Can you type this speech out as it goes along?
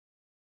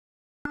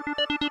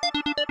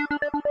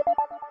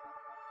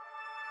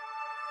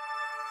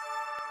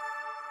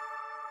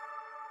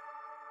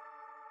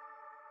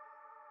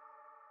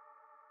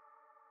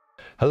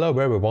Hello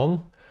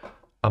everyone,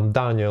 I'm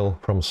Daniel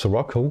from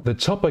Sirocco. The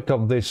topic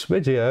of this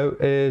video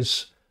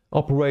is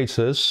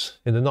operators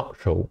in a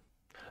nutshell.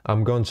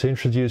 I'm going to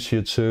introduce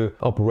you to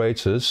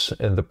operators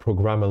in the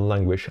programming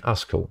language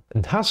Haskell.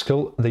 In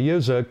Haskell, the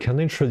user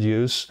can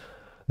introduce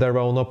their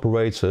own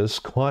operators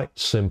quite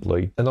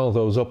simply, and all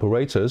those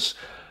operators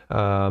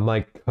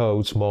make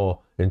code more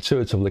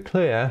intuitively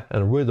clear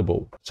and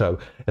readable. So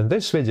in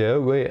this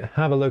video, we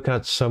have a look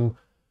at some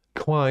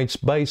quite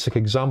basic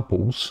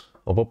examples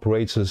of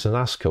operators in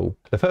Haskell.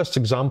 The first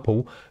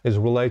example is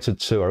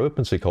related to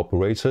arithmetic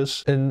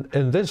operators. In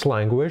this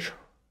language,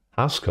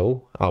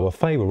 Haskell, our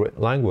favorite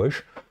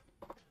language,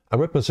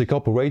 arithmetic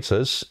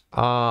operators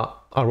are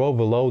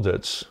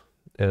overloaded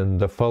in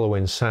the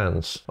following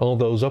sense. All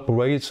those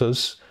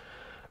operators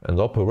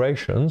and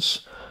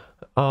operations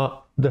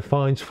are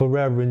defined for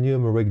every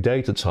numeric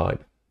data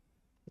type.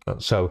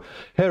 So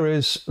here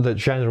is the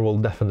general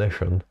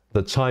definition.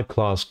 The type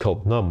class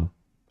called num,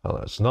 well,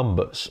 that's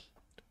numbers.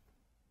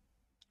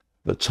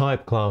 The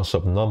type class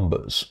of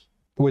numbers.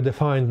 We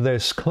define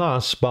this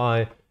class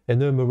by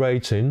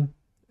enumerating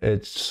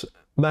its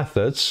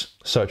methods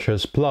such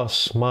as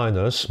plus,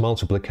 minus,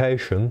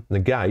 multiplication,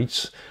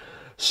 negate,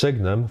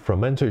 signum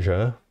from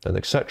integer, and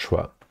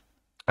etc.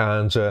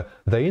 And the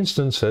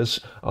instances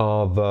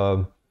of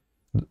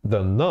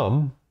the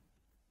num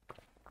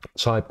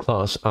type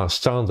class are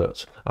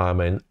standard. I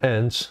mean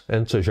int,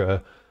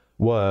 integer,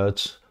 word,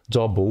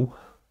 double,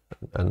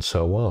 and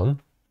so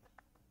on.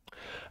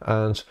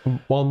 And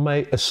one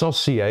may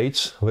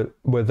associate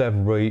with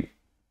every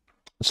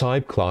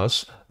type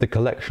class the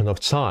collection of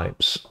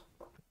types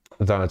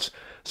that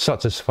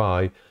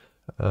satisfy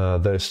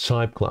this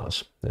type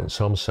class in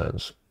some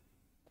sense.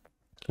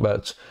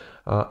 But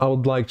I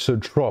would like to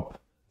drop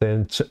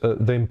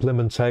the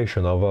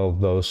implementation of all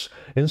those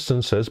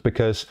instances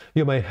because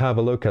you may have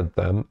a look at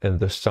them in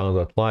the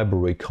standard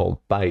library called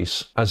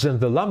base. As in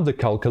the lambda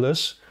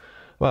calculus,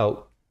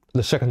 well,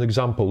 the second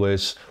example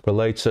is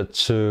related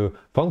to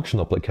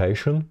function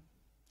application,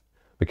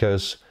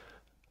 because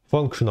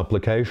function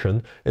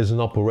application is an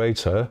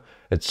operator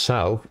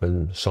itself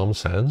in some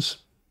sense.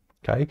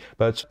 Okay,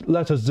 but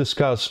let us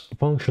discuss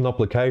function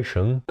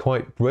application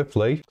quite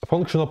briefly.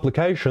 Function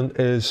application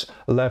is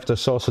left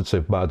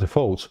associative by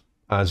default,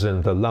 as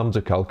in the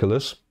lambda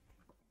calculus.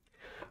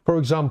 For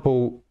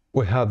example,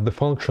 we have the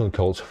function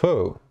called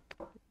foo.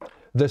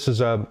 This is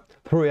a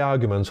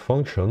 3-argument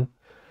function.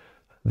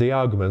 The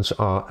arguments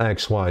are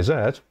x, y,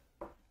 z,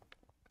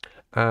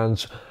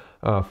 and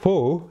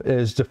foo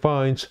is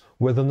defined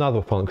with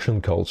another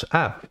function called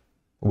f,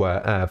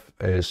 where f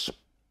is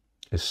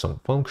some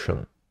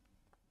function.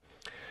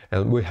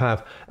 And we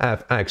have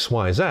f, x,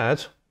 y,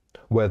 z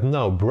with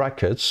no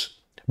brackets,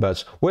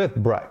 but with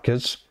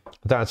brackets.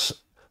 That's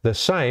the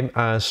same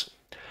as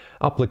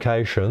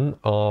application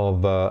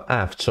of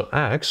f to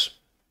x.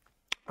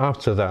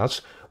 After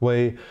that,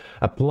 we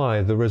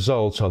apply the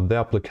result of the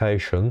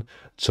application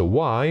to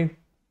y,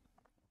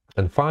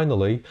 and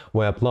finally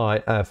we apply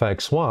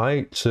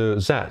fxy to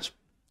z.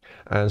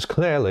 And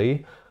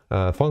clearly,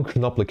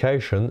 function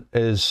application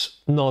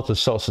is not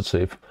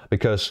associative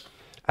because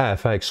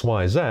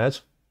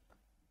fxyz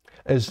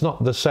is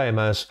not the same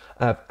as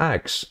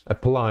fx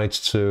applied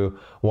to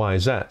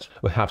yz.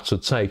 We have to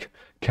take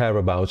care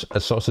about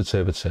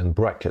associativity in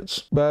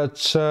brackets. But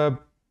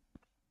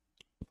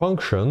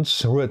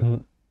functions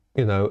written,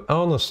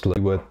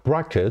 honestly with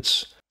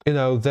brackets,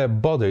 their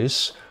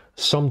bodies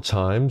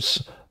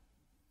sometimes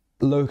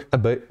look a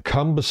bit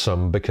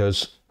cumbersome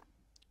because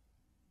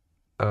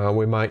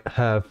we might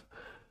have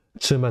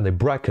too many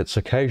brackets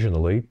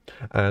occasionally,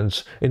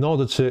 and in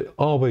order to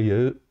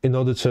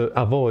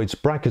avoid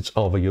brackets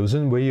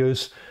overusing, we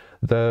use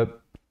the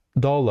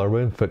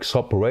 $infix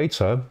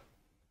operator.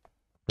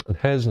 And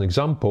here's an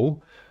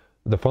example.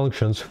 The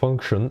functions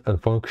function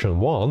and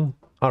function1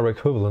 are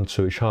equivalent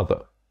to each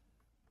other.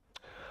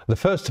 The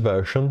first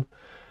version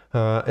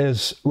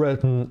is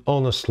written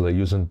honestly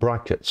using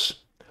brackets.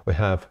 We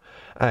have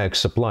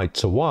x applied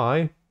to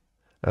y,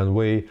 and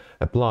we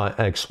apply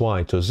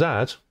xy to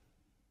z,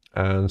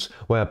 and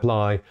we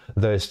apply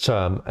this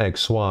term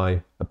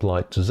xy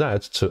applied to z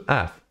to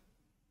f.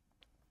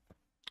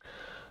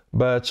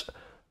 But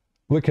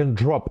we can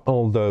drop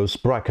all those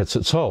brackets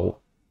at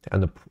all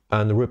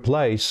and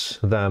replace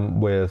them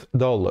with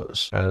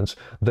dollars, and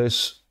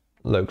this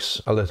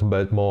looks a little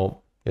bit more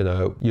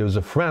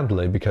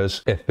user-friendly,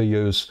 because if we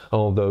use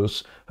all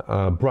those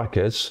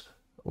brackets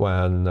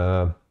when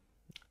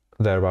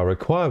they are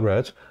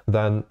required,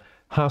 then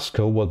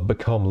Haskell would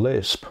become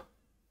Lisp.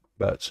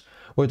 But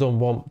we don't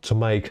want to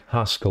make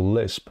Haskell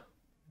Lisp,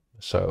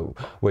 so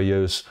we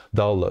use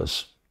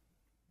dollars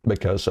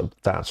because of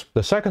that.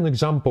 The second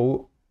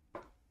example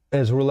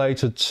is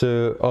related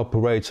to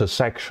operator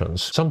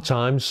sections.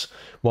 Sometimes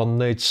one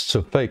needs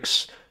to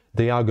fix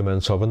the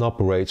arguments of an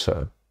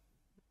operator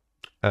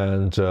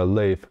and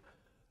leave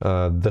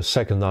the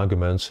second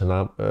argument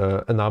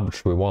an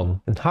arbitrary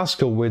one. In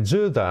Haskell, we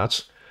do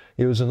that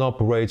using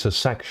operator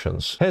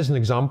sections. Here's an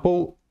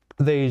example.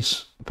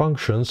 These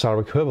functions are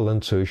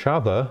equivalent to each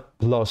other.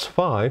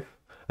 +5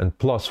 and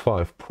plus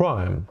 5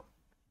 prime.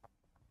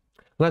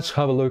 Let's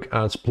have a look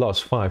at plus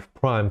 5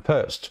 prime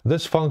first.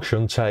 This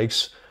function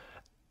takes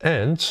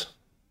an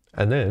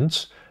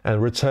int,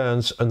 and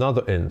returns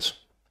another int.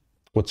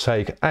 Would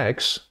take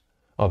x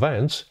of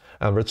int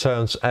and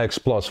returns x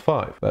plus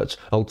 5. But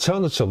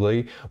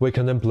alternatively, we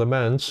can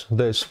implement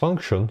this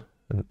function,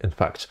 in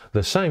fact,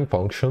 the same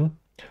function,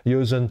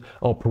 using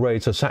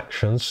operator's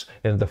actions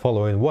in the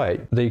following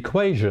way. The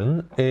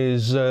equation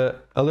is a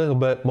little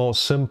bit more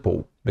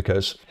simple,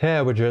 because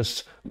here we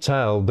just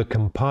tell the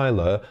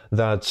compiler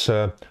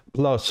that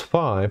plus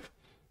 5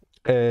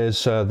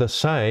 is the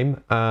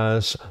same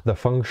as the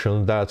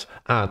function that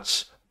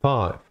adds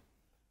 5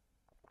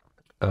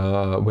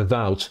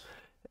 without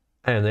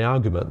any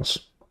arguments.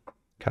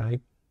 Okay.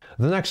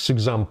 The next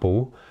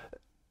example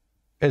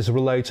is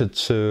related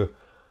to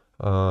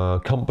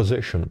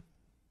composition.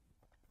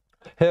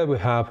 Here we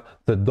have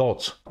the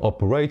dot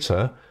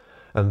operator,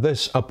 and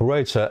this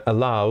operator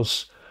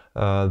allows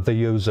the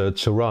user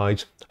to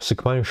write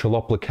sequential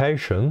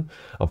application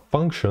of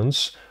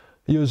functions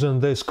using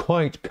this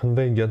quite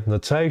convenient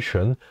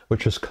notation,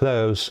 which is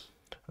close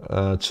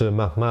to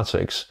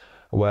mathematics,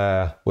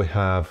 where we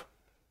have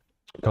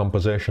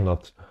composition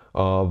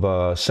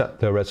of set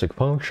theoretic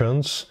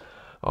functions,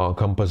 or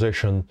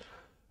composition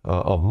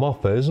of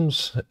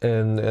morphisms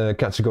in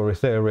category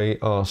theory,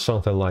 or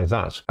something like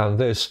that. And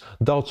this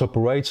dot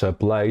operator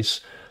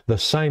plays the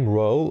same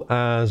role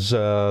as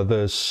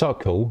the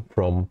circle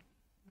from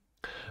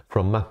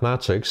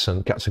mathematics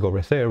and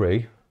category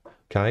theory.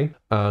 Okay,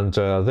 and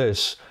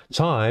this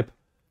type,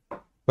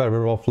 very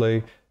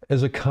roughly,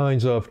 is a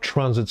kind of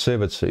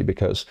transitivity,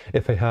 because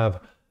if we have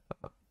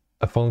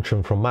a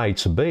function from A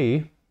to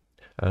B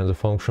and a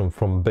function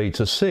from B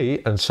to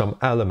C and some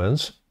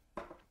elements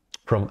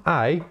from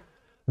A,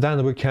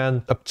 then we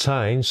can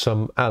obtain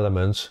some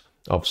elements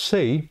of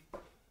C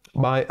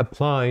by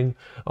applying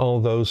all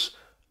those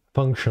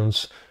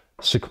functions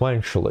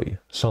sequentially,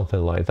 something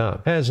like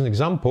that. Here's an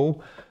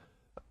example.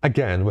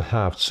 Again, we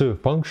have two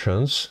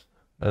functions,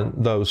 and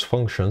those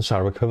functions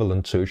are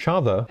equivalent to each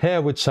other.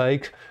 Here we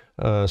take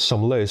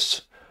some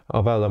list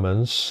of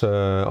elements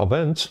of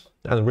int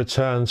and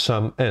return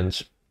some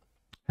int.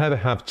 Here we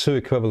have two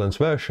equivalent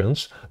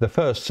versions. The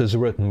first is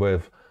written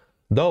with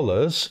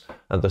dollars,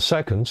 and the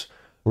second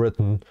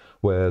written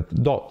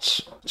with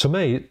dots. To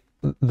me,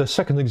 the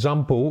second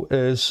example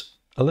is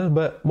a little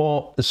bit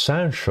more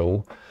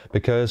essential,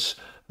 because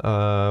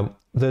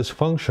this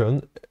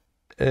function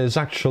is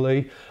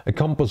actually a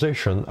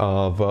composition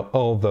of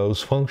all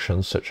those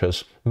functions, such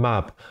as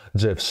map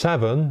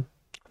div7,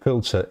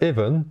 filter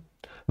even,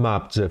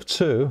 map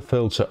div2,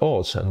 filter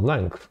odd, and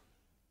length.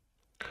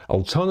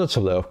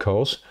 Alternatively, of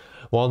course,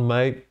 one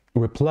may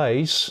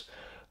replace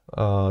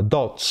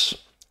dots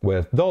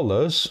with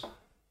dollars,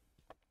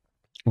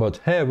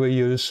 but here we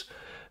use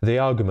the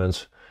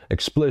argument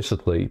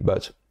explicitly,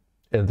 but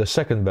in the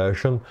second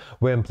version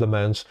we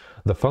implement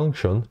the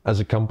function as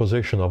a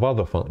composition of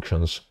other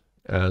functions,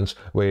 and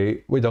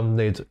we don't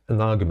need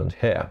an argument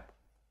here.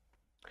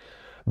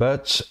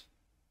 But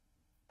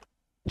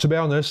to be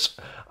honest,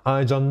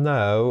 I don't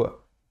know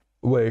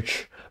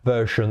which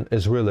version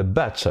is really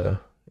better.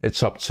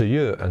 It's up to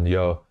you and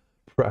your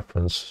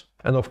preference.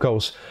 And of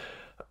course,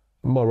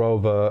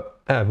 moreover,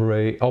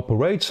 every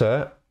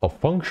operator of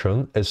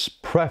function is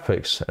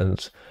prefix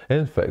and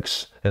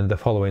infix in the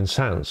following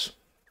sense.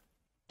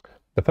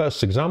 The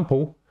first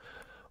example,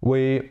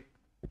 we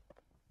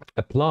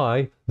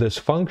apply this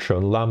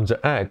function lambda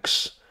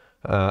x,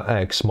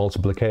 x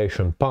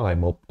multiplication pi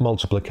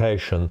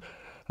multiplication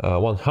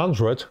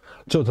 100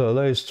 to the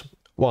list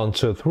 1,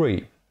 2,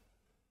 3.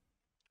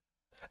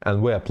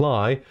 And we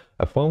apply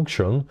a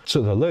function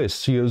to the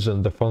list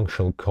using the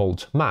function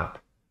called map.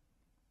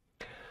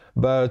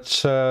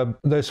 But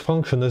this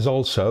function is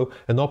also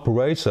an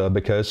operator,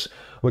 because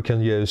we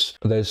can use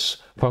this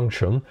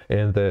function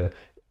in the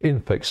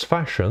infix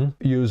fashion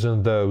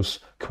using those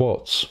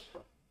quotes.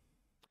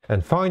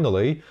 And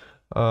finally,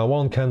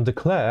 one can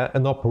declare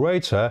an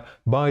operator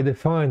by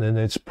defining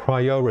its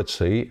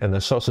priority and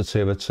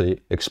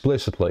associativity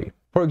explicitly.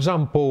 For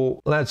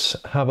example, let's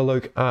have a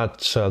look at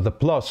the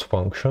plus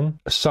function,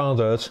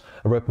 standard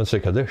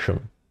arithmetic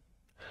addition.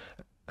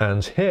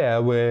 And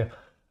here we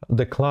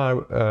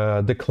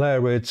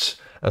declare its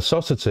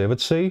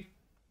associativity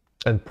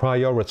and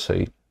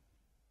priority.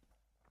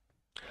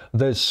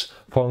 This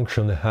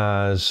function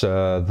has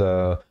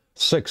the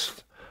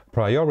sixth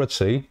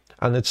priority,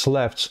 and its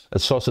left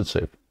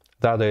associative,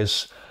 that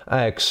is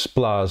x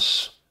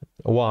plus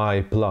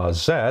y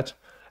plus z,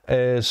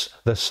 is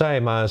the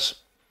same as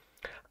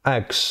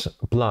x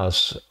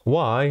plus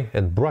y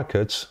in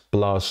brackets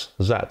plus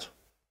z.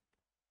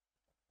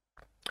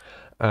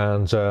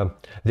 And the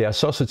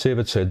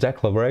associativity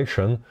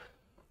declaration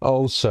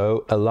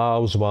also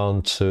allows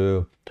one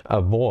to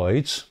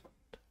avoid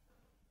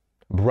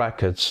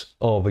brackets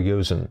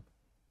overusing.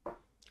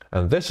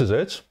 And this is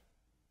it.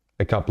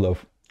 A couple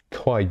of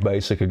quite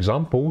basic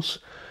examples,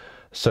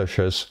 such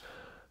as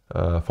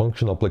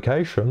function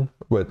application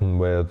written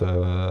with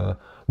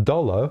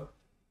dollar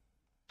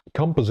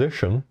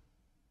composition,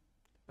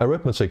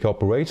 arithmetic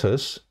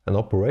operators and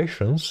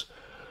operations,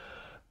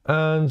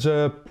 and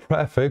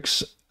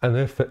prefix and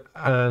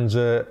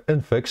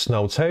infix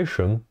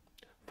notation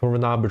for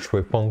an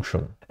arbitrary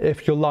function.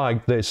 If you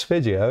like this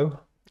video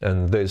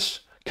and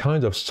this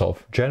kind of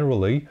stuff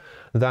generally,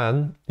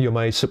 then you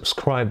may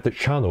subscribe the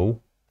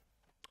channel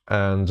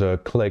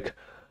and click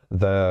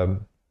the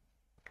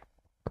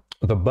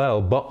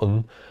bell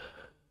button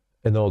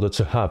in order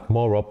to have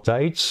more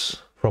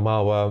updates from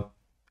our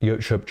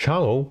YouTube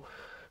channel.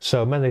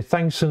 So many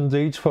thanks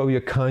indeed for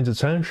your kind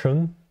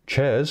attention.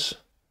 Cheers.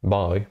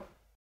 Bye.